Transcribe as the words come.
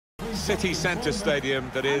city centre stadium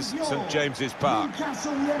that is St James's Park.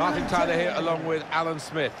 Martin Tyler here along with Alan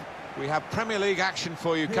Smith. We have Premier League action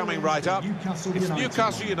for you coming right up. It's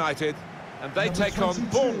Newcastle United and they take on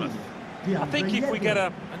Bournemouth. I think if we get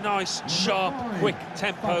a nice, sharp, quick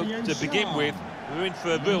tempo to begin with, we're in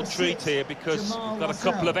for a real treat here because we've got a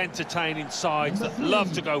couple of entertaining sides that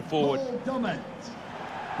love to go forward.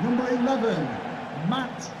 Number 11,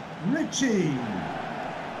 Matt Ritchie.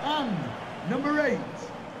 And number 8,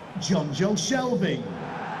 John Joe Shelby.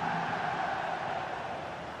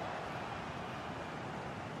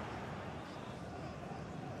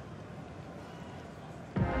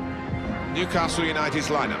 Newcastle United's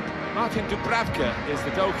lineup. Martin Dubravka is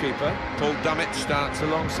the goalkeeper. Paul Dummett starts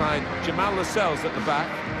alongside Jamal Lascelles at the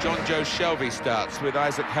back. John Joe Shelby starts with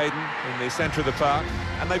Isaac Hayden in the centre of the park.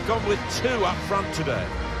 And they've gone with 2 up front today.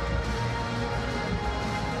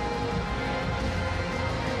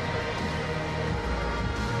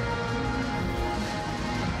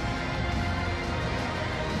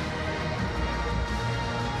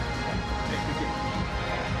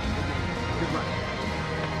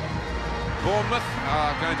 Bournemouth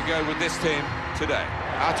are going to go with this team today.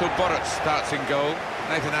 Artur Boruc starts in goal.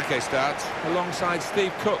 Nathan Ake starts alongside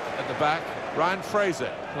Steve Cook at the back. Ryan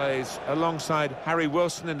Fraser plays alongside Harry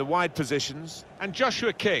Wilson in the wide positions. And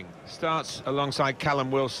Joshua King starts alongside Callum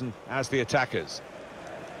Wilson as the attackers.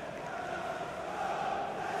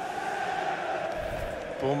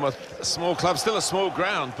 Bournemouth, a small club, still a small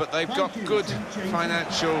ground, but they've got good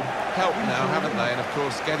financial help now, haven't they? And of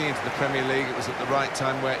course, getting into the Premier League, it was at the right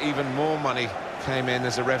time where even more money came in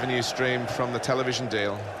as a revenue stream from the television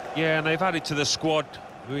deal. Yeah, and they've added to the squad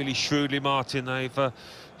really shrewdly, Martin. They've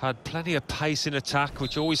had plenty of pace in attack,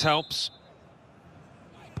 which always helps.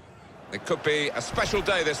 It could be a special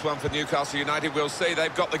day, this one, for Newcastle United. We'll see.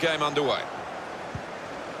 They've got the game underway.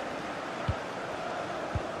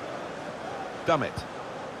 Dummett.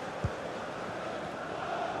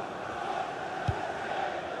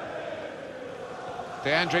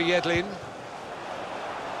 Deandre Yedlin.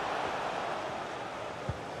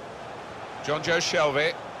 John Joe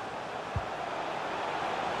Shelby.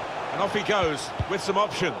 And off he goes with some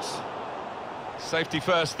options. Safety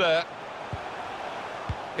first there.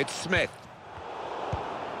 It's Smith.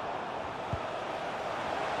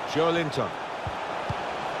 Joe Linton.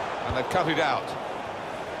 And they've cut it out.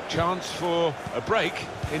 Chance for a break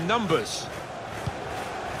in numbers.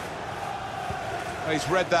 He's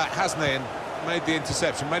read that, hasn't he? And made the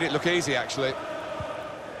interception, made it look easy, actually.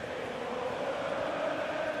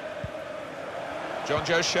 John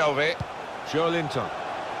Joe Shelby. Joe Linton.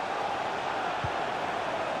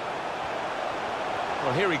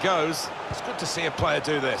 Well, here he goes. It's good to see a player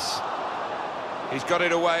do this. He's got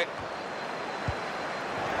it away.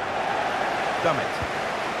 Dummett.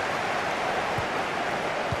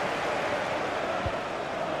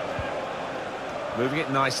 Moving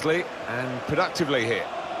it nicely and productively here.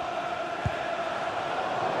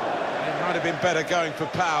 It might have been better going for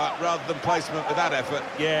power rather than placement with that effort.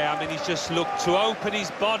 Yeah, I mean, he's just looked to open his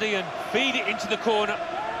body and feed it into the corner.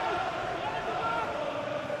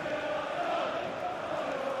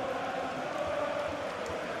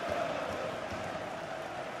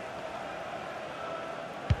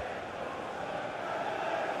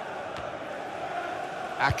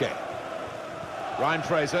 Ake. Ryan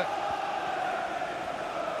Fraser.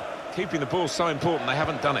 Keeping the ball so important, they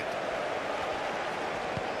haven't done it.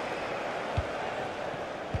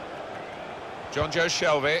 John Joe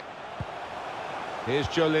Shelby. Here's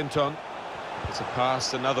Joe Linton. It's a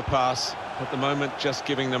pass, another pass. At the moment, just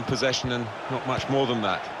giving them possession and not much more than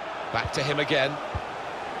that. Back to him again.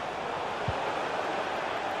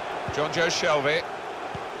 John Joe Shelby.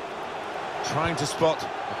 Trying to spot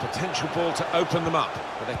a potential ball to open them up,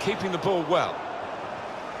 but they're keeping the ball well.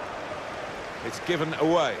 It's given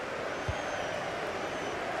away.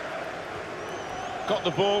 Got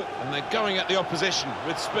the ball, and they're going at the opposition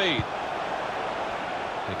with speed.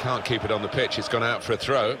 They can't keep it on the pitch, it's gone out for a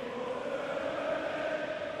throw.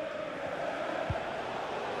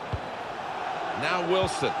 Now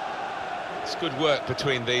Wilson. It's good work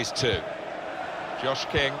between these two. Josh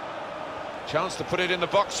King. Chance to put it in the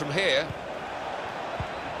box from here.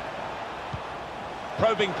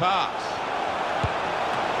 Probing pass.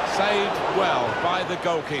 Saved well by the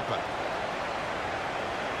goalkeeper.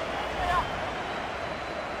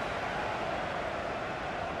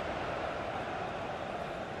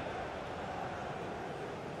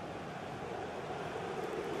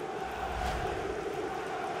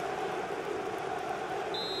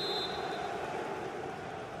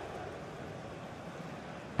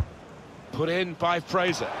 Put in by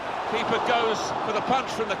Fraser. Keeper goes for the punch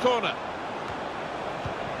from the corner.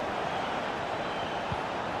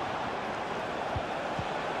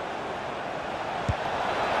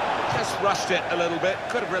 Perhaps rushed it a little bit,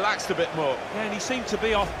 could have relaxed a bit more. Yeah, and he seemed to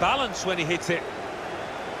be off balance when he hit it.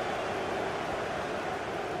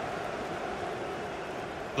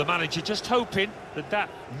 The manager just hoping that that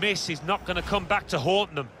miss is not going to come back to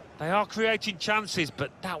haunt them. They are creating chances,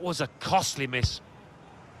 but that was a costly miss.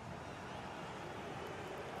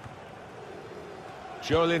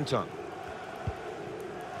 Joe Linton.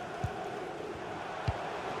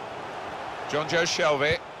 Joe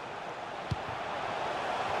Shelvey.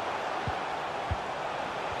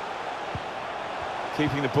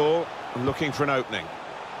 Keeping the ball and looking for an opening.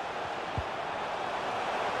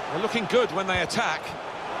 They're looking good when they attack.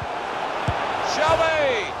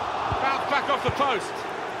 Shelvey! Bounced back off the post.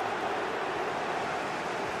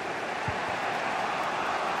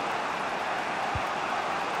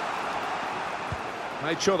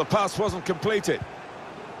 Made sure the pass wasn't completed.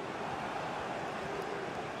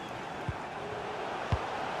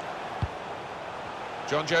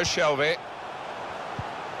 Joe Shelvey.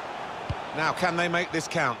 Now, can they make this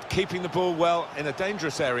count? Keeping the ball well in a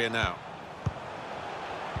dangerous area now.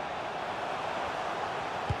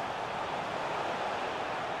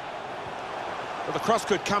 Well, the cross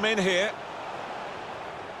could come in here.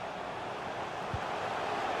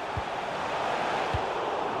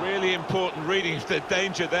 Really important reading of the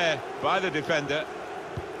danger there by the defender.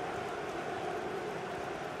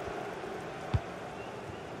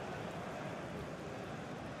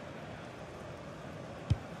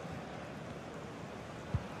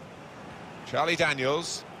 Charlie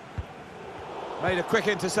Daniels made a quick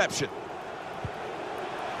interception.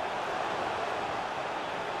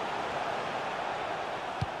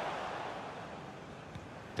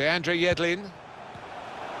 Deandre Yedlin.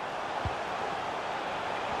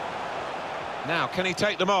 Now, can he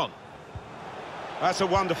take them on? That's a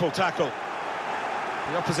wonderful tackle.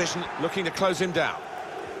 The opposition looking to close him down.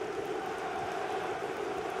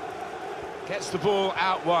 Gets the ball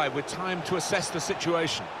out wide with time to assess the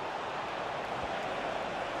situation.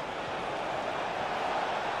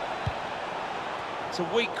 It's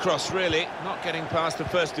a weak cross, really, not getting past the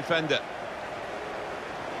first defender.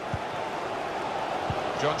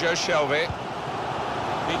 Joe Shelvey.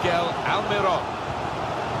 Miguel Almiron.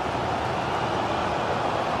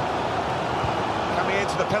 Coming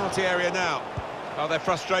into the penalty area now. Oh, they're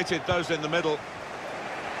frustrated, those in the middle.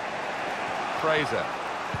 Fraser.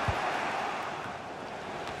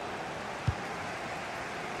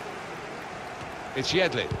 It's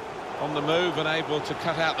Yedlin on the move and able to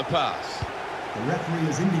cut out the pass. The referee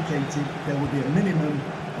has indicated there will be a minimum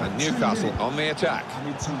of And Newcastle 2 minutes on the attack.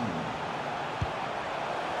 added time.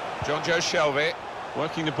 Joe Shelvey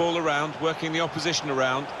working the ball around, working the opposition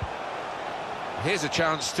around. Here's a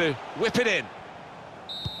chance to whip it in.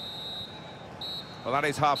 Well, that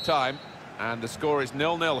is half-time, and the score is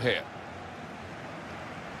 0-0 here.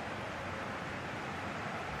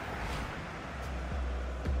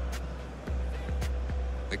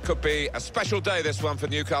 It could be a special day, this one, for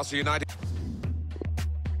Newcastle United.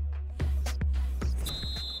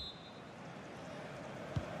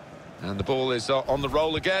 And the ball is on the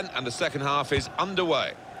roll again, and the second half is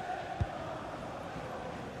underway.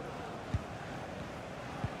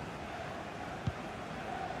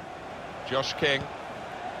 Josh King.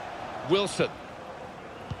 Wilson.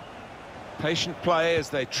 Patient play as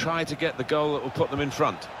they try to get the goal that will put them in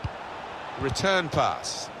front. Return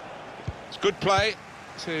pass. It's good play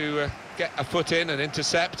to get a foot in and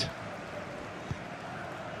intercept.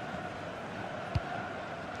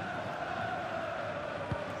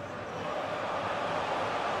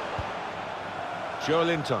 Joe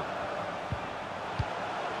Linton.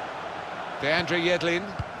 Deandre Yedlin.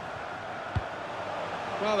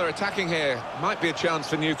 Well, they're attacking here. Might be a chance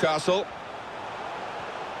for Newcastle.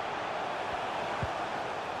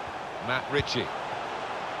 Matt Ritchie.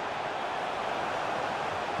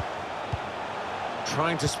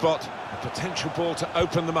 Trying to spot a potential ball to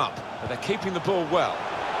open them up, but they're keeping the ball well.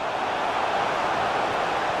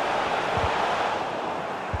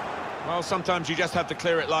 Well, sometimes you just have to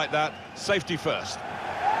clear it like that. Safety first.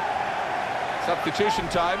 Substitution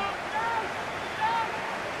time.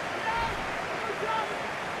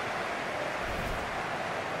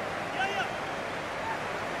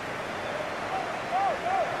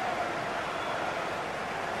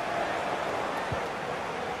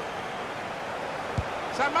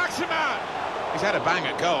 Saint-Maximin! He's had a bang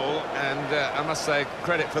at goal, and I must say,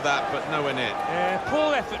 credit for that, but nowhere near. Yeah,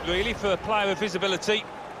 poor effort, really, for a player with visibility.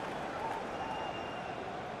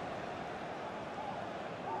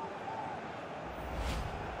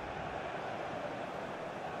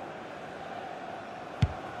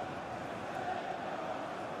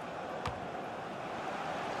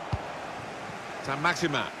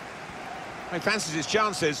 Saint-Maximin. He fancies his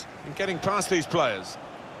chances in getting past these players.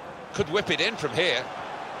 Could whip it in from here.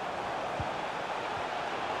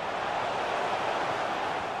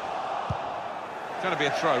 Going to be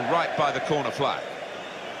a throw right by the corner flag.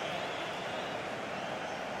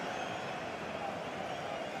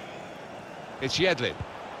 It's Yedlin.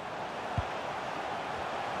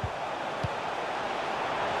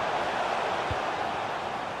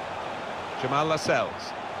 Jamal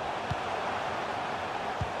Lascelles.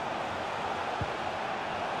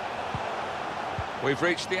 We've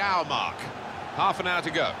reached the hour mark. Half an hour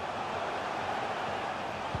to go.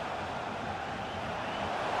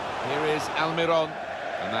 Here is Almiron,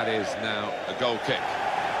 and that is now a goal kick.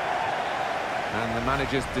 And the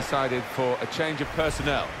manager's decided for a change of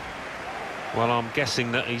personnel. Well, I'm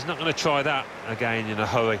guessing that he's not going to try that again in a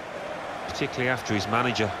hurry, particularly after his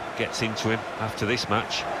manager gets into him after this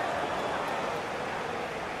match.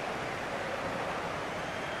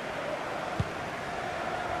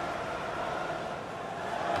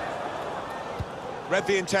 Read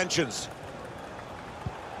the intentions.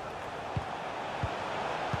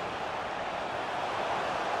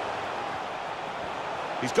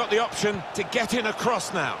 He's got the option to get in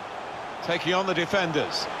across now. Taking on the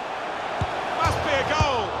defenders. Must be a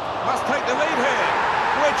goal. Must take the lead here.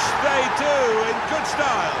 Which they do in good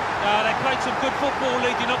style. They played some good football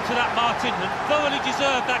leading up to that, Martin, and thoroughly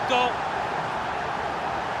deserved that goal.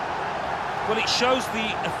 Well, it shows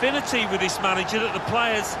the affinity with this manager that the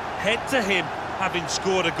players head to him having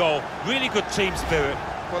scored a goal. Really good team spirit.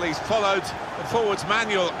 Well, he's followed the forwards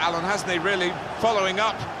manual, Alan, hasn't he, really following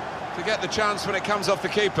up to get the chance when it comes off the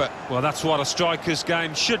keeper. Well, that's what a striker's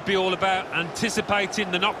game should be all about, anticipating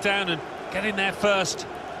the knockdown and getting there first.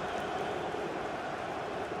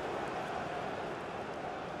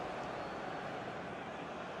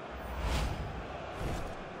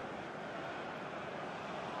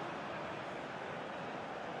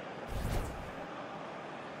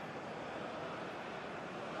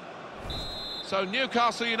 So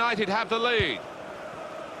Newcastle United have the lead.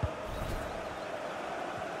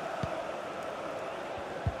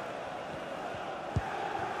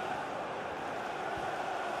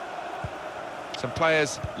 Some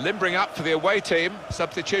players limbering up for the away team.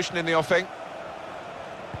 Substitution in the offing.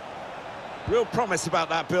 Real promise about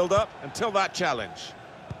that build-up until that challenge.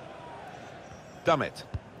 Dummett.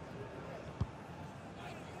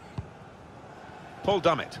 Paul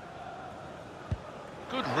Dummett.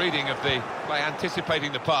 Good reading of the play,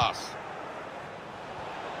 anticipating the pass.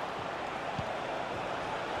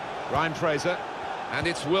 Ryan Fraser, and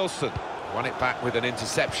it's Wilson. Won it back with an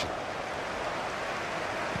interception.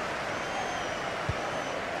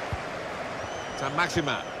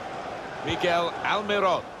 Saint-Maximin. Miguel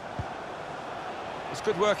Almiron. It's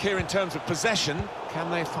good work here in terms of possession.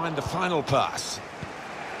 Can they find the final pass?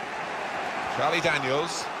 Charlie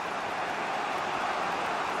Daniels.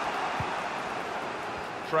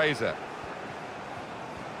 Fraser.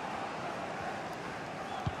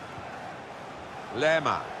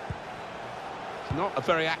 Lerma. It's not a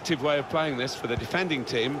very active way of playing this for the defending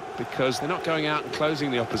team because they're not going out and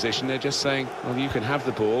closing the opposition. They're just saying, well, you can have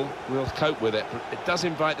the ball, we'll cope with it. But it does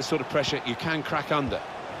invite the sort of pressure you can crack under.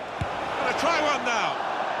 Gonna try one now.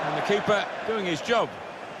 And the keeper doing his job.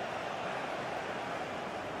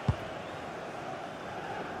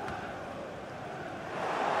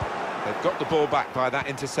 They've got the ball back by that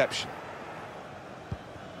interception.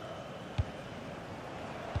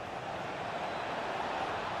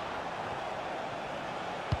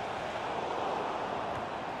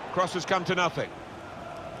 Cross has come to nothing.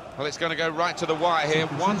 Well, it's going to go right to the wire here.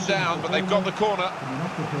 One down, but they've got the corner.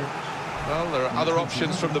 Well, there are other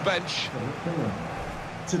options from the bench.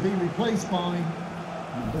 To be replaced by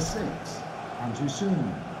number 6, Andrew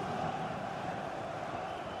Soon.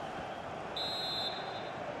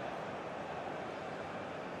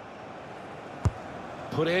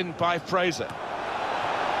 Put in by Fraser.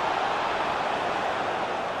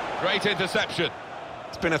 Great interception.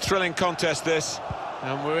 It's been a thrilling contest, this.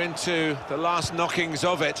 And we're into the last knockings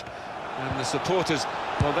of it. And the supporters,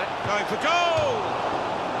 well, they're going for goal!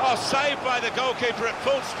 Oh, saved by the goalkeeper at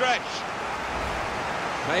full stretch.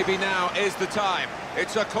 Maybe now is the time.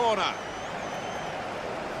 It's a corner.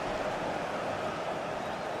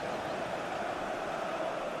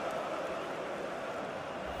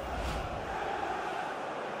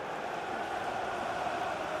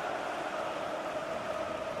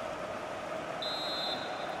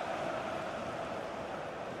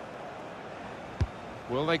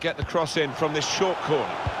 Will they get the cross in from this short corner?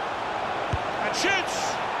 And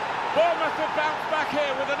shoots! Bournemouth have bounced back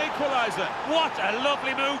here with an equaliser. What a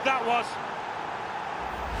lovely move that was.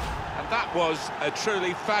 And That was a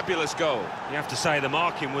truly fabulous goal. You have to say the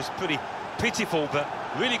marking was pretty pitiful, but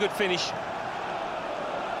really good finish.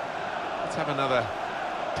 Let's have another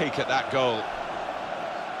peek at that goal.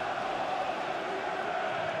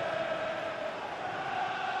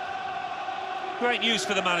 Great news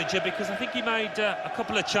for the manager, because I think he made a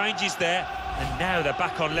couple of changes there, and now they're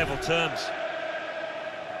back on level terms.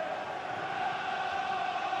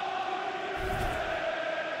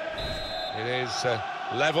 It is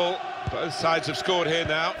level. Both sides have scored here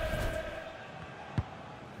now.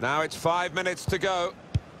 Now it's 5 minutes to go.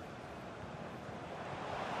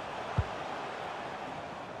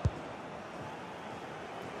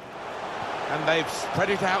 And they've spread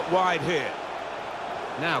it out wide here.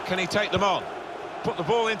 Now, can he take them on? Put the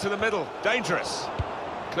ball into the middle. Dangerous.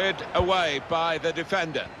 Cleared away by the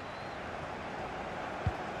defender.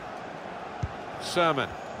 Sermon.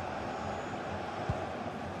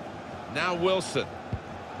 Now Wilson.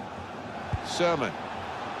 Sermon.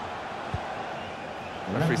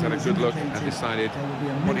 Referee's had a good look and decided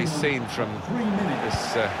what he's seen from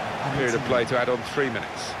this period of play to add on 3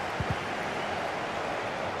 minutes.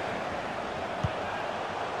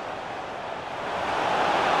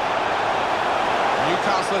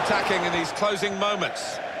 Newcastle attacking in these closing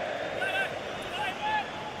moments.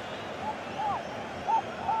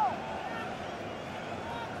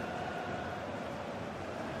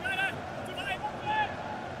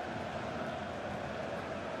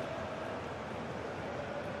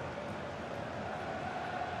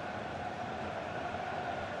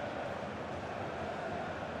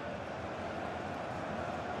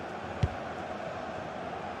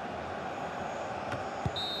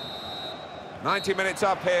 "90 minutes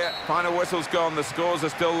up here, final whistle's gone, the scores are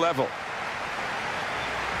still level."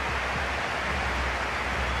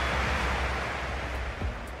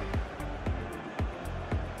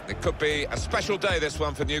 It could be a special day, this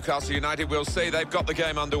one, for Newcastle United. We'll see. They've got the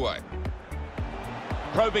game underway.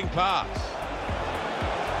 Probing pass.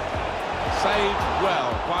 Saved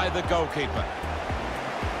well by the goalkeeper.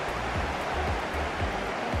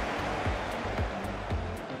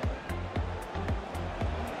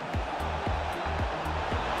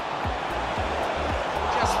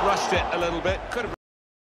 Rushed it a little bit. Could have